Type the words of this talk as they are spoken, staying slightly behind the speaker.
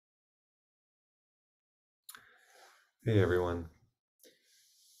Hey everyone.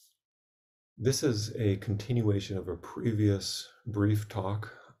 This is a continuation of a previous brief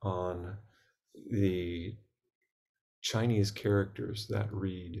talk on the Chinese characters that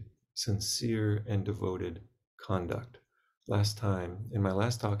read sincere and devoted conduct. In my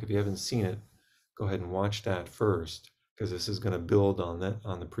last talk, if you haven't seen it, go ahead and watch that first, because this is going to build on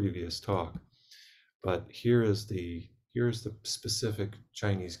the previous talk. But here's the specific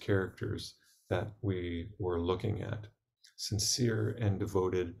Chinese characters that we were looking at. Sincere and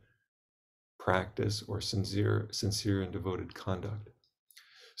devoted practice, or sincere and devoted conduct.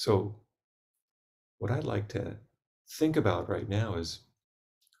 So what I'd like to think about right now is,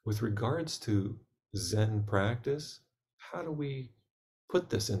 with regards to Zen practice, how do we put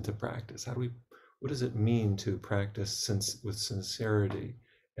this into practice? What does it mean to practice with sincerity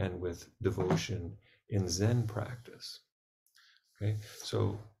and with devotion in Zen practice? Okay,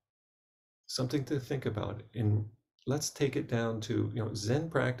 so something to think about. Let's take it down to, Zen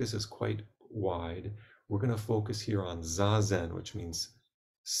practice is quite wide. We're going to focus here on Zazen, which means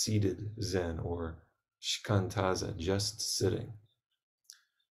seated Zen, or shikantaza, just sitting.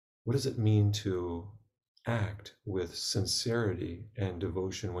 What does it mean to act with sincerity and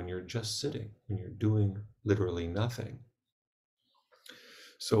devotion when you're just sitting, when you're doing literally nothing?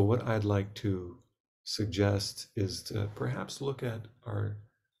 So what I'd like to suggest is to perhaps look at our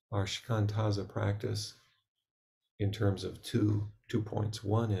shikantaza practice in terms of two points.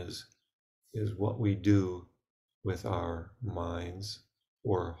 One is what we do with our minds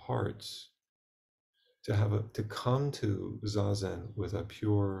or hearts to come to Zazen with a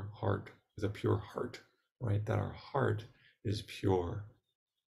pure heart, right? That our heart is pure.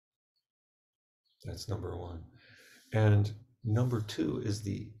 That's number one. And number two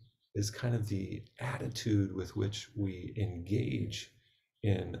is kind of the attitude with which we engage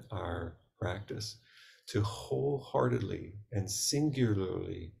in our practice, to wholeheartedly and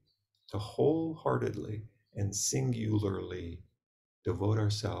singularly devote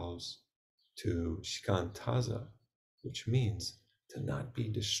ourselves to shikantaza, which means to not be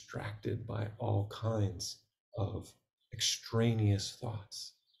distracted by all kinds of extraneous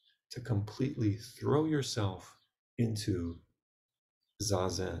thoughts, to completely throw yourself into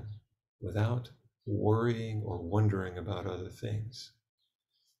Zazen without worrying or wondering about other things.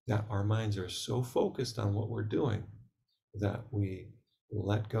 That our minds are so focused on what we're doing that we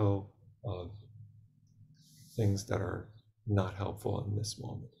let go of things that are not helpful in this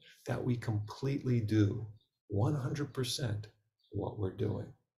moment, that we completely do 100% what we're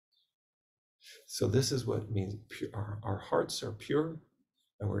doing. So this is what it means. Our hearts are pure,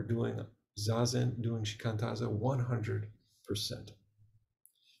 and we're doing Zazen, doing shikantaza 100%.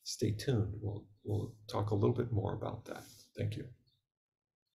 Stay tuned. We'll talk a little bit more about that. Thank you.